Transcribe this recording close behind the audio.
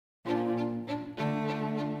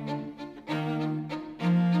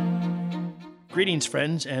Greetings,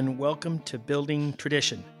 friends, and welcome to Building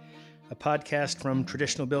Tradition, a podcast from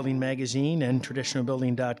Traditional Building Magazine and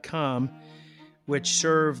traditionalbuilding.com, which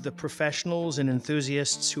serve the professionals and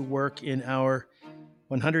enthusiasts who work in our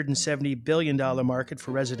 $170 billion market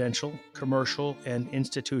for residential, commercial, and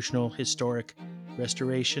institutional historic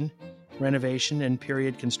restoration, renovation, and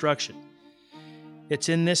period construction. It's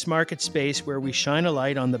in this market space where we shine a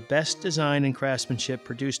light on the best design and craftsmanship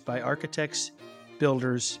produced by architects,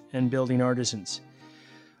 builders, and building artisans.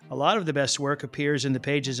 A lot of the best work appears in the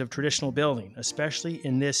pages of Traditional Building, especially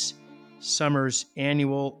in this summer's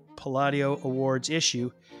annual Palladio Awards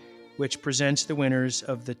issue, which presents the winners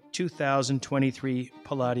of the 2023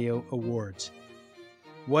 Palladio Awards.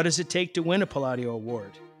 What does it take to win a Palladio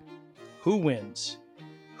Award? Who wins?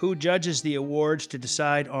 Who judges the awards to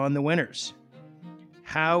decide on the winners?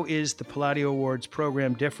 How is the Palladio Awards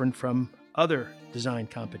program different from other design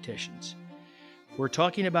competitions? We're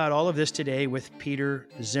talking about all of this today with Peter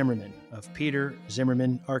Zimmerman of Peter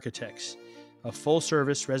Zimmerman Architects, a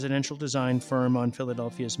full-service residential design firm on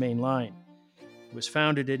Philadelphia's Main Line. It was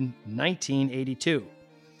founded in 1982.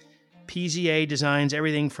 PZA designs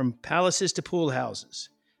everything from palaces to pool houses,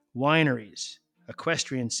 wineries,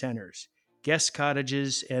 equestrian centers, guest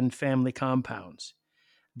cottages, and family compounds.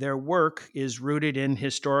 Their work is rooted in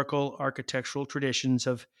historical architectural traditions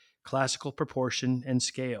of classical proportion and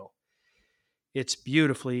scale. It's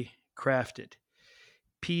beautifully crafted.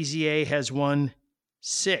 PZA has won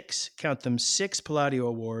six Palladio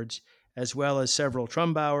Awards, as well as several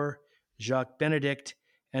Trumbauer, Jacques Benedict,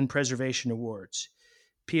 and Preservation Awards.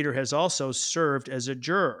 Peter has also served as a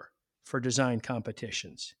juror for design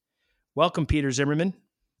competitions. Welcome, Peter Zimmerman.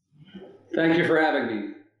 Thank you for having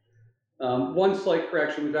me. One slight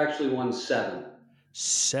correction, we've actually won seven.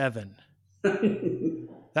 Seven.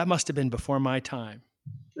 That must have been before my time.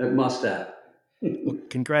 It must have. Well,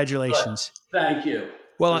 congratulations. Thank you.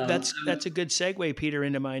 Well, that's a good segue, Peter,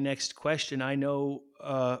 into my next question. I know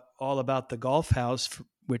all about the Golf House,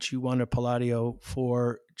 which you won a Palladio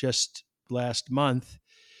for just last month.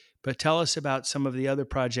 But tell us about some of the other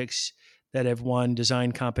projects that have won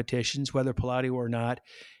design competitions, whether Palladio or not,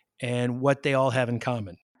 and what they all have in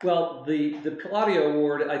common. Well, the Palladio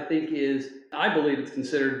Award, I believe it's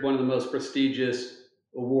considered one of the most prestigious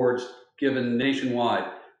awards given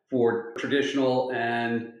nationwide for traditional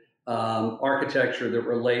and architecture that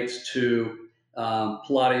relates to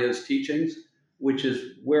Palladio's teachings, which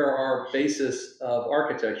is where our basis of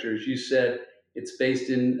architecture, as you said, it's based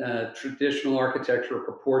in traditional architecture,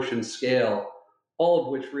 proportion, scale, all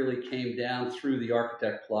of which really came down through the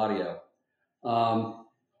architect Palladio.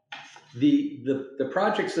 The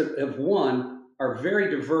projects that have won are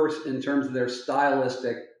very diverse in terms of their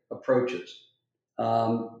stylistic approaches.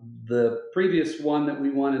 The previous one that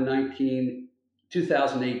we won in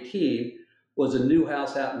 2018 was a new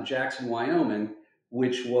house out in Jackson, Wyoming,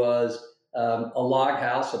 which was a log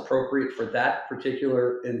house appropriate for that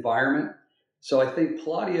particular environment. So I think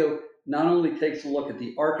Palladio not only takes a look at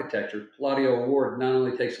the architecture, Palladio Award not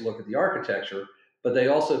only takes a look at the architecture, but they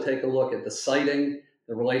also take a look at the siting,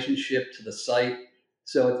 the relationship to the site.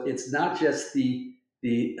 So it's not just the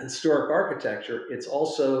historic architecture, it's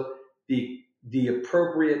also the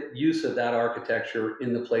appropriate use of that architecture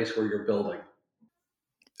in the place where you're building.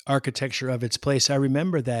 Architecture of its place. I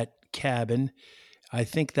remember that cabin. I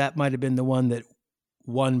think that might have been the one that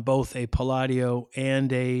won both a Palladio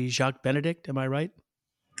and a Jacques Benedict. Am I right?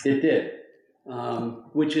 It did,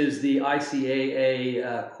 which is the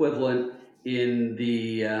ICAA equivalent in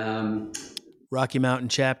the Rocky Mountain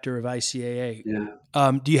chapter of ICAA.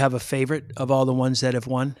 Yeah. Do you have a favorite of all the ones that have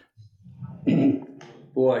won?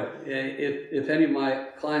 Boy, if any of my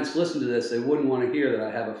clients listen to this, they wouldn't want to hear that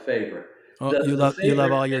I have a favorite. Oh, you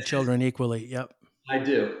love all your children equally. Yep. I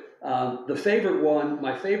do. My favorite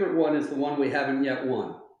one is the one we haven't yet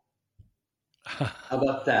won. How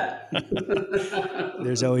about that?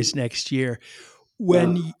 There's always next year.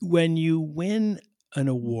 When you win an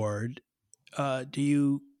award, do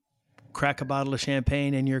you crack a bottle of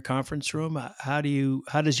champagne in your conference room? How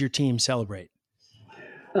does your team celebrate?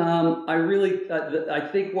 I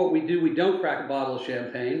think what we do, we don't crack a bottle of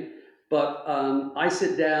champagne, but I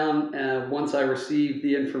sit down once I receive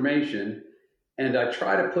the information and I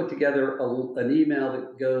try to put together an email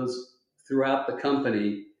that goes throughout the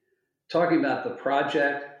company talking about the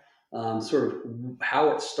project, sort of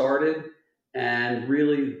how it started, and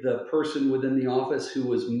really the person within the office who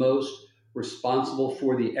was most responsible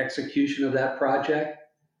for the execution of that project.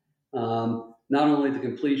 Not only the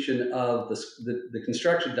completion of the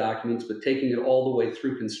construction documents, but taking it all the way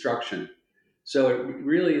through construction. So it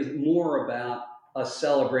really is more about us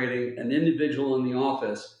celebrating an individual in the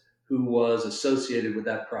office who was associated with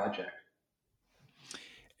that project.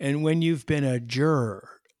 And when you've been a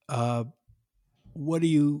juror, what do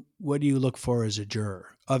you look for as a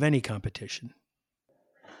juror of any competition?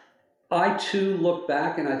 I too look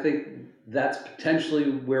back, and I think that's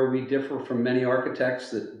potentially where we differ from many architects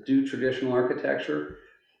that do traditional architecture.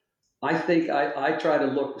 I think I try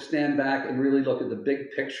to stand back and really look at the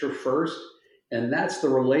big picture first, and that's the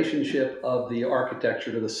relationship of the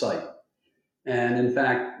architecture to the site. And in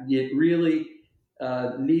fact, it really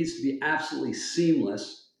needs to be absolutely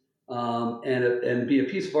seamless, and be a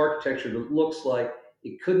piece of architecture that looks like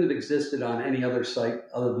it couldn't have existed on any other site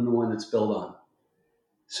other than the one that's built on.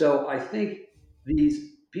 So I think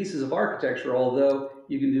these pieces of architecture, although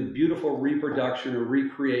you can do beautiful reproduction or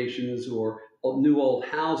recreations or new old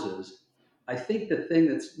houses, I think the thing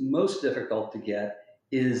that's most difficult to get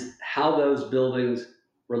is how those buildings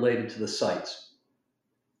related to the sites.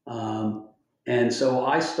 And so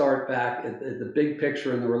I start back at the big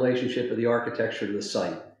picture and the relationship of the architecture to the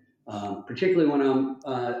site, particularly when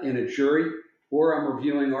I'm in a jury or I'm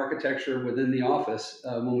reviewing architecture within the office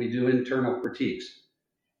when we do internal critiques.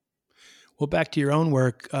 Well, back to your own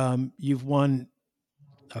work, you've won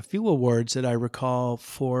a few awards that I recall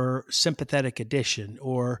for sympathetic addition,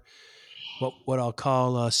 or what I'll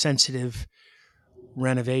call a sensitive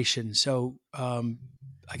renovation. So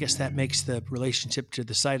I guess that makes the relationship to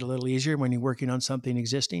the site a little easier when you're working on something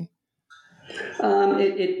existing.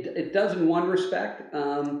 It does in one respect.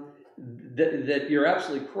 That you're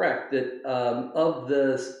absolutely correct. That of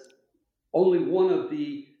the only one of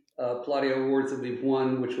the Palladio awards that we've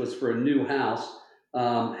won, which was for a new house,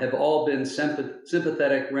 have all been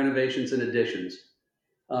sympathetic renovations and additions.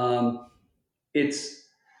 Um, it's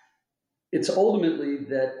it's ultimately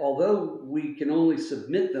that although we can only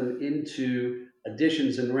submit them into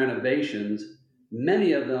additions and renovations,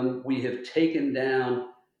 many of them we have taken down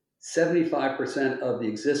 75% of the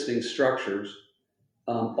existing structures,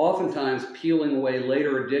 oftentimes peeling away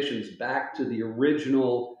later additions back to the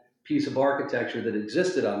original piece of architecture that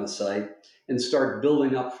existed on the site and start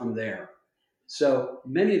building up from there. So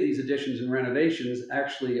many of these additions and renovations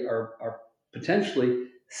actually are potentially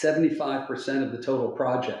 75% of the total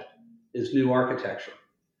project is new architecture.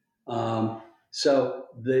 So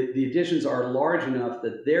the additions are large enough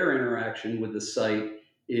that their interaction with the site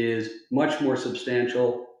is much more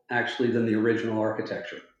substantial actually than the original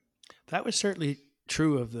architecture. That was certainly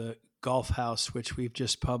true of the golf house, which we've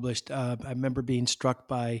just published. I remember being struck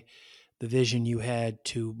by the vision you had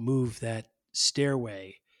to move that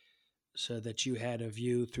stairway so that you had a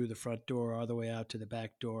view through the front door all the way out to the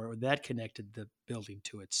back door. That connected the building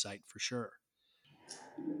to its site for sure.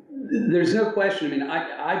 There's no question. I mean,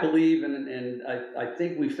 I believe, and I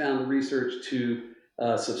think we found the research to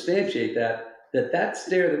substantiate that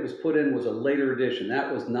stair that was put in was a later addition.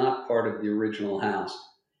 That was not part of the original house.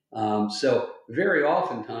 So very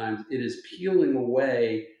oftentimes it is peeling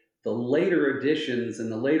away the later additions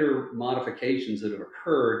and the later modifications that have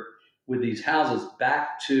occurred with these houses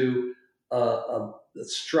back to the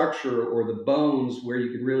structure or the bones where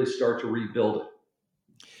you can really start to rebuild it.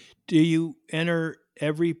 Do you enter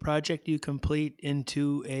every project you complete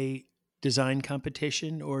into a design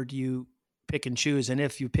competition, or do you pick and choose? And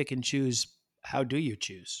if you pick and choose, how do you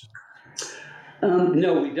choose?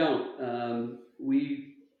 No, we don't.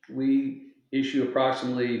 We issue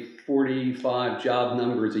approximately 45 job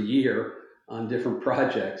numbers a year on different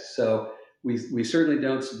projects, so we certainly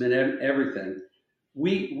don't submit everything.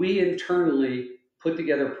 We internally put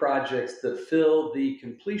together projects that fill the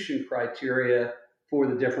completion criteria for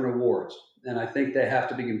the different awards, and I think they have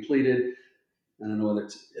to be completed. I don't know whether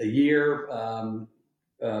it's a year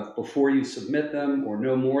before you submit them, or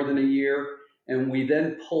no more than a year. And we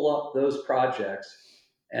then pull up those projects,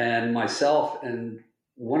 and myself and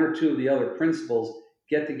one or two of the other principals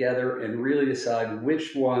get together and really decide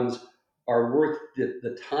which ones are worth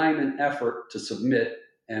the time and effort to submit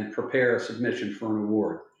and prepare a submission for an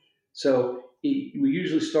award. So we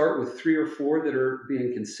usually start with 3 or 4 that are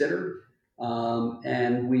being considered,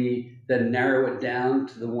 and we then narrow it down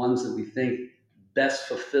to the ones that we think best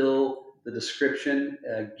fulfill the description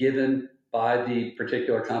given by the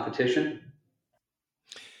particular competition.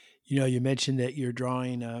 You mentioned that you're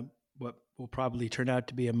drawing what will probably turn out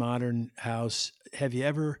to be a modern house. Have you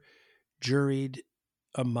ever juried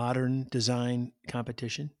a modern design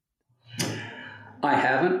competition? I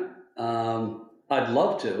haven't. I'd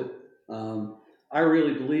love to. I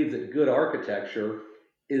really believe that good architecture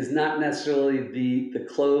is not necessarily the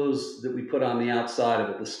clothes that we put on the outside of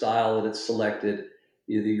it, the style that it's selected,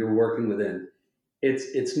 that you're working within.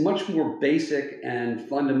 It's much more basic and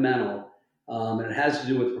fundamental, and it has to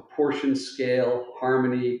do with proportion, scale,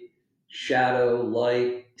 harmony, shadow,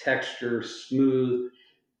 light, texture, smooth,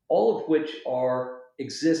 all of which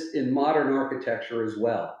exist in modern architecture as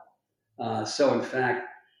well. So in fact,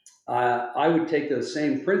 I would take those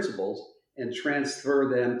same principles and transfer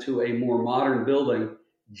them to a more modern building,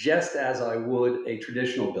 just as I would a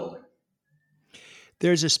traditional building.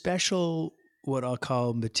 There's a special, what I'll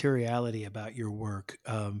call materiality about your work.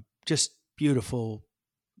 Just beautiful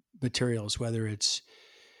materials, whether it's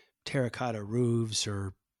terracotta roofs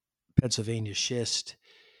or Pennsylvania schist.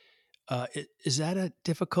 Is that a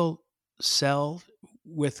difficult sell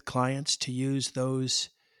with clients to use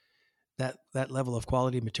that level of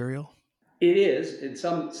quality material? It is in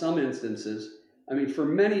some instances. I mean,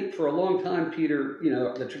 for a long time, Peter,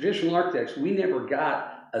 the traditional architects, we never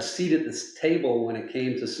got a seat at this table when it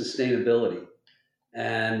came to sustainability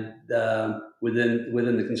and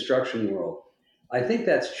within the construction world. I think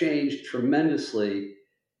that's changed tremendously.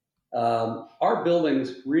 Our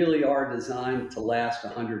buildings really are designed to last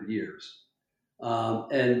 100 years.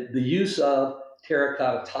 And the use of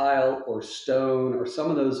terracotta tile or stone or some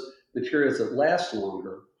of those materials that last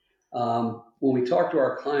longer, when we talk to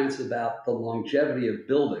our clients about the longevity of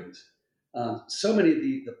buildings, so many of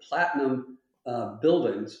the platinum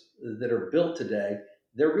buildings that are built today,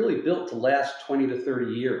 they're really built to last 20 to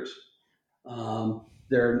 30 years.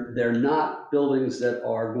 They're not buildings that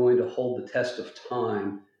are going to hold the test of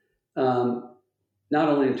time, not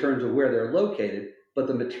only in terms of where they're located, but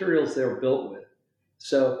the materials they're built with.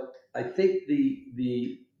 So I think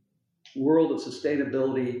the world of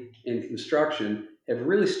sustainability in construction have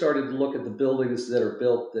really started to look at the buildings that are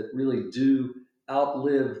built that really do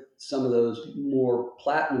outlive some of those more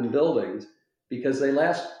platinum buildings because they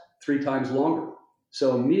last 3 times longer.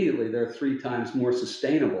 So immediately they're 3 times more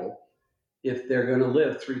sustainable if they're going to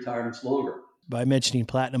live 3 times longer. By mentioning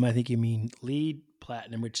platinum, I think you mean LEED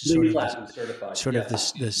platinum, which is LEED platinum certified. sort of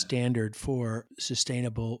Yes. the standard for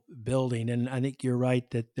sustainable building. And I think you're right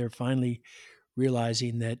that they're finally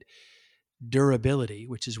realizing that durability,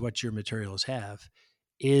 which is what your materials have,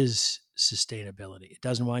 is sustainability. It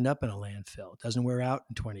doesn't wind up in a landfill. It doesn't wear out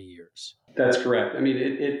in 20 years. That's correct. I mean,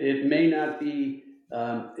 it may not be,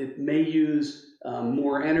 it may use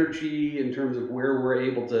more energy in terms of where we're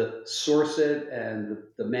able to source it and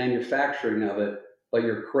the manufacturing of it, but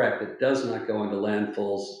you're correct. It does not go into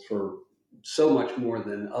landfills for so much more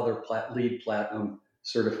than other LEED platinum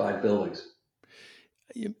certified buildings.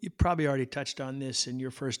 You probably already touched on this in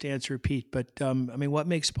your first answer, Pete, but I mean, what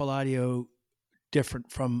makes Palladio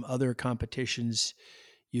different from other competitions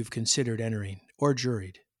you've considered entering or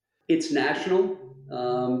juried? It's national,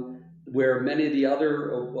 where many of the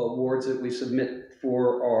other awards that we submit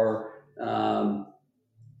for are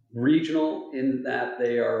regional in that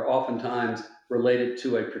they are oftentimes related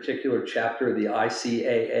to a particular chapter of the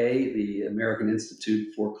ICAA, the American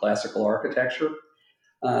Institute for Classical Architecture.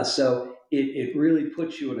 So it really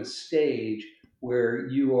puts you in a stage where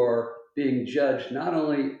you are being judged not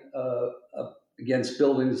only against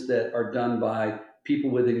buildings that are done by people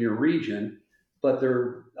within your region, but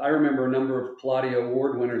I remember a number of Palladio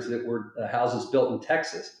Award winners that were houses built in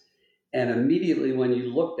Texas. And immediately when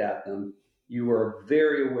you looked at them, you were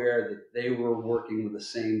very aware that they were working with the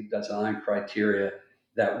same design criteria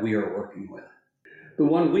that we are working with. The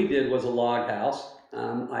one we did was a log house.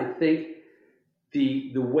 I think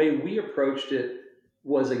the way we approached it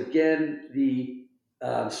was, again,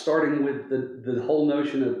 starting with the whole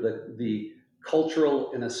notion of the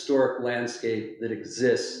cultural and historic landscape that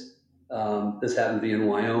exists. This happened to be in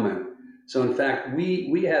Wyoming. So in fact,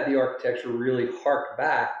 we had the architecture really hark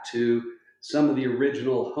back to some of the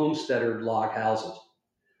original homesteaded log houses.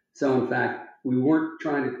 So in fact, we weren't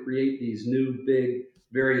trying to create these new, big,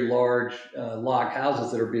 very large log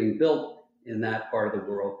houses that are being built in that part of the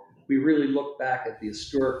world. We really look back at the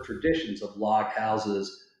historic traditions of log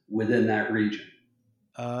houses within that region.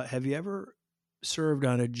 Have you ever served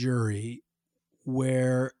on a jury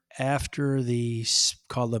where after the,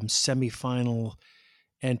 call them semifinal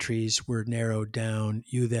entries were narrowed down,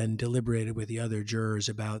 you then deliberated with the other jurors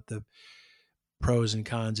about the pros and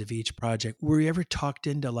cons of each project? Were you ever talked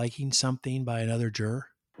into liking something by another juror?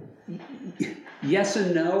 Yes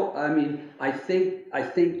and no. I mean, I think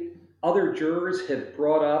other jurors have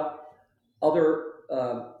brought up other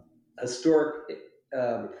historic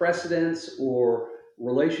precedents or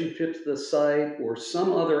relationship to the site or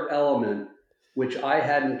some other element which I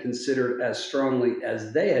hadn't considered as strongly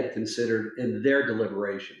as they had considered in their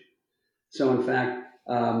deliberation. So in fact,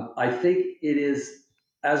 I think it is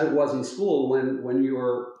as it was in school when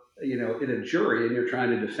you're in a jury and you're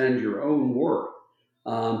trying to defend your own work.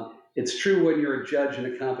 It's true when you're a judge in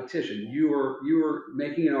a competition. You are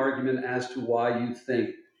making an argument as to why you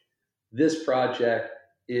think this project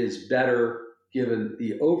is better given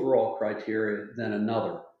the overall criteria than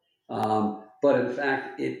another. But in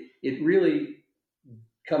fact, it really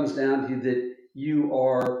comes down to that you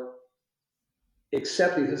are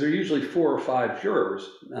accepting, because there are usually 4 or 5 jurors,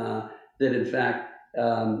 that in fact,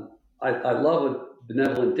 I love a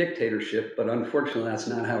benevolent dictatorship, but unfortunately that's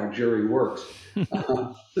not how a jury works.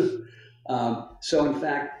 So in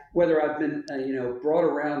fact, whether I've been brought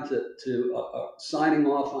around to signing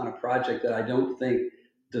off on a project that I don't think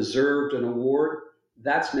deserved an award,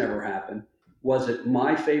 that's never happened. Was it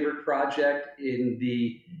my favorite project in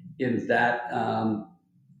that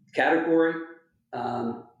category?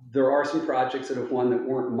 There are some projects that have won that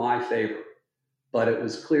weren't my favorite, but it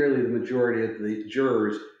was clearly the majority of the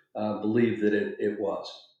jurors believed that it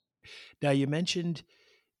was. Now, you mentioned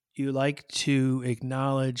you like to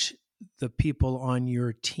acknowledge the people on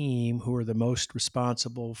your team who are the most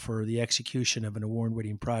responsible for the execution of an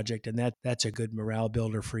award-winning project, and that's a good morale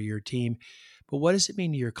builder for your team. But what does it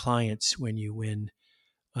mean to your clients when you win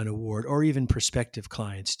an award, or even prospective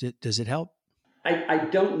clients? Does it help? I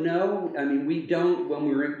don't know. I mean, we don't, when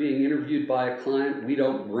we're being interviewed by a client, we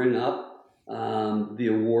don't bring up the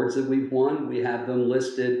awards that we've won. We have them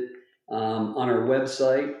listed on our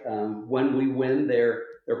website. When we win, they're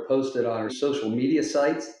posted on our social media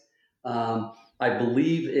sites. I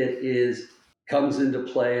believe comes into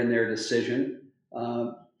play in their decision,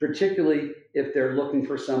 particularly if they're looking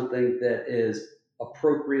for something that is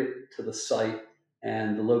appropriate to the site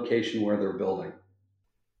and the location where they're building.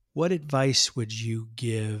 What advice would you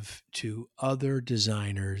give to other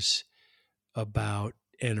designers about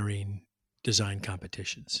entering design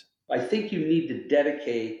competitions? I think you need to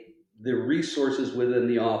dedicate the resources within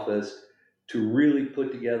the office to really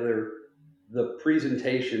put together the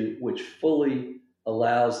presentation which fully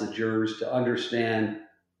allows the jurors to understand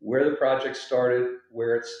where the project started,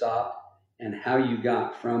 where it stopped, and how you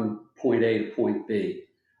got from point A to point B.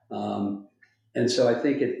 And so I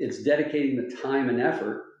think it's dedicating the time and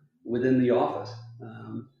effort within the office.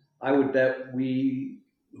 I would bet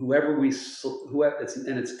whoever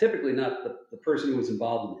it's typically not the person who was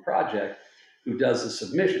involved in the project who does the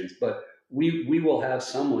submissions, but we will have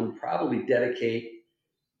someone probably dedicate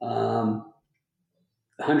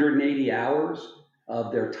 180 hours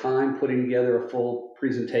of their time putting together a full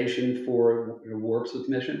presentation for an award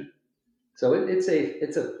submission. So it's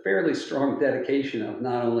a fairly strong dedication of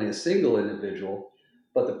not only a single individual,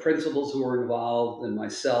 but the principals who are involved and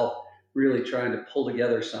myself really trying to pull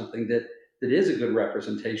together something that is a good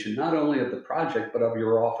representation, not only of the project, but of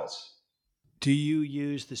your office. Do you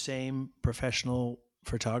use the same professional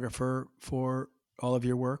photographer for all of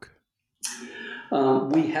your work?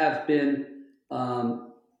 We have been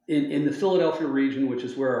in the Philadelphia region, which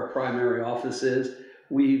is where our primary office is.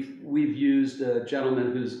 We've used a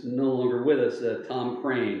gentleman who's no longer with us, Tom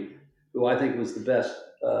Crane, who I think was the best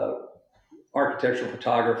architectural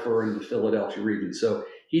photographer in the Philadelphia region. So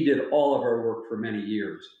he did all of our work for many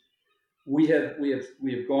years. We have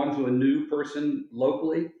gone to a new person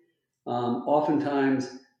locally.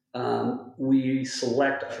 Oftentimes, we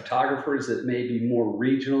select photographers that may be more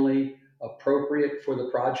regionally appropriate for the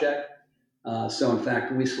project. So in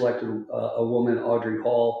fact, we selected a woman, Audrey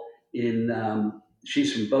Hall,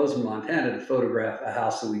 she's from Bozeman, Montana, to photograph a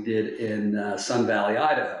house that we did in Sun Valley,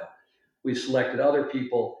 Idaho. We selected other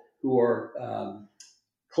people who are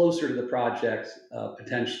closer to the project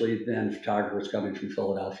potentially than photographers coming from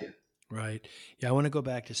Philadelphia. Right. Yeah, I want to go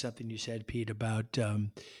back to something you said, Pete, about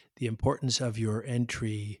the importance of your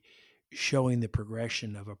entry showing the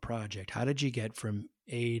progression of a project. How did you get from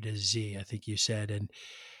A to Z, I think you said? And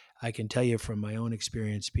I can tell you from my own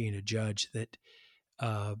experience being a judge that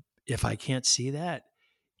if I can't see that,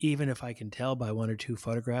 even if I can tell by 1 or 2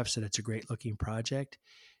 photographs that it's a great looking project,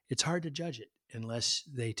 it's hard to judge it unless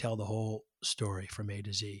they tell the whole story from A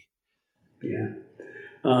to Z. Yeah.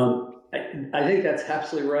 I think that's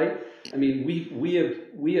absolutely right. I mean, we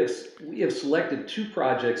have selected 2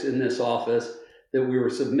 projects in this office that we were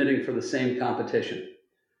submitting for the same competition.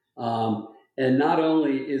 And not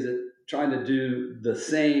only is it trying to do the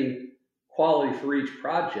same quality for each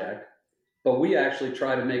project, but we actually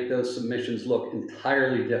try to make those submissions look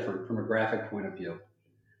entirely different from a graphic point of view.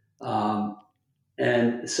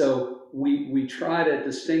 And so we try to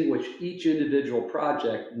distinguish each individual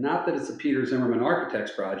project, not that it's a Peter Zimmerman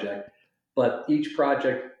Architects project, but each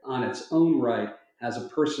project on its own right has a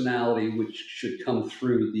personality which should come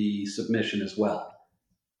through the submission as well.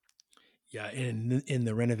 Yeah, in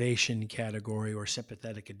the renovation category or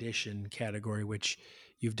sympathetic addition category, which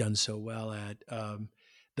you've done so well at,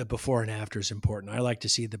 the before and after is important. I like to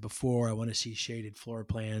see the before. I want to see shaded floor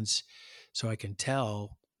plans so I can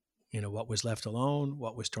tell what was left alone,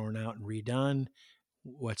 what was torn out and redone,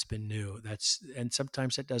 what's been new. And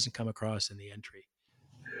sometimes that doesn't come across in the entry.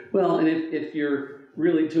 Well, and if you're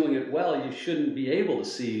really doing it well, you shouldn't be able to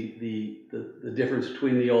see the difference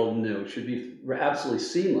between the old and new. It should be absolutely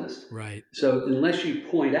seamless. Right. So unless you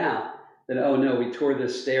point out that, oh no, we tore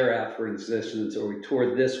this stair out for existence, or we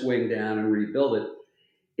tore this wing down and rebuilt it,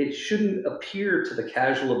 it shouldn't appear to the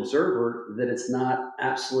casual observer that it's not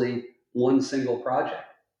absolutely one single project.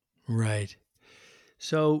 Right.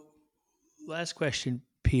 So last question,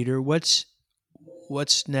 Peter, what's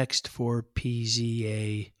next for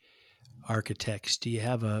PZA Architects? Do you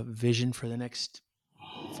have a vision for the next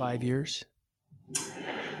 5 years?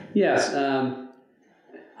 Yes,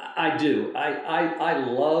 I do. I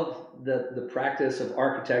love the practice of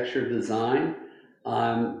architecture design.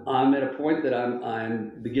 I'm at a point that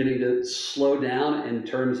I'm beginning to slow down in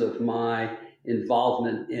terms of my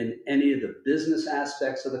involvement in any of the business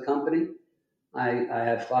aspects of the company. I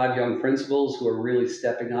have 5 young principals who are really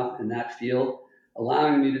stepping up in that field,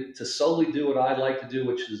 allowing me to solely do what I'd like to do,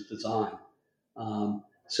 which is design.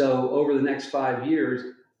 So over the next 5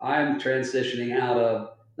 years, I'm transitioning out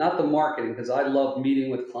of not the marketing, because I love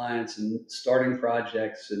meeting with clients and starting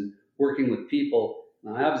projects and working with people.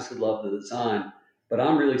 And I obviously love the design, but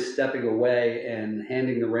I'm really stepping away and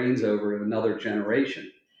handing the reins over to another generation.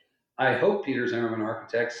 I hope Peter Zimmerman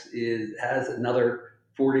Architects has another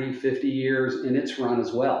 40, 50 years in its run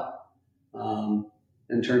as well,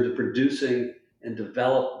 in terms of producing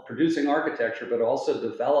architecture, but also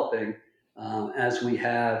developing as we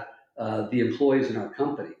have the employees in our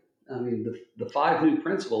company. I mean, the 5 new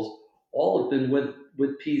principals all have been with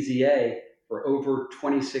PZA for over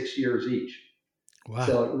 26 years each. Wow.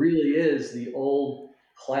 So it really is the old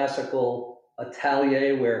classical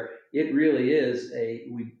atelier, where it really is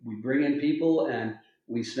we bring in people and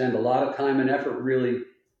we spend a lot of time and effort really,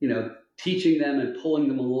 teaching them and pulling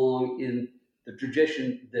them along in the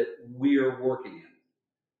tradition that we are working in.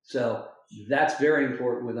 So that's very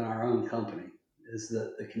important within our own company, is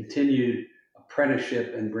the continued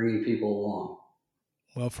apprenticeship and bringing people along.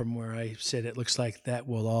 Well, from where I sit, it looks like that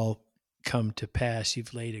will all come to pass.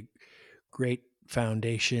 You've laid a great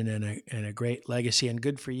foundation and a great legacy, and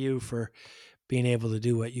good for you for being able to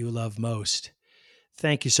do what you love most.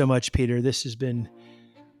 Thank you so much, Peter. This has been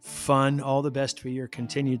fun. All the best for your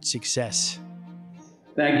continued success.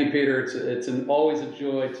 Thank you, Peter. It's always a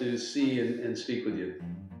joy to see and speak with you.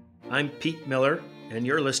 I'm Pete Miller, and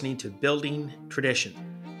you're listening to Building Tradition,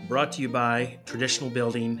 brought to you by Traditional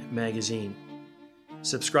Building Magazine.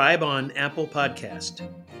 Subscribe on Apple Podcast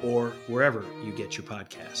or wherever you get your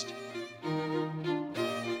podcast.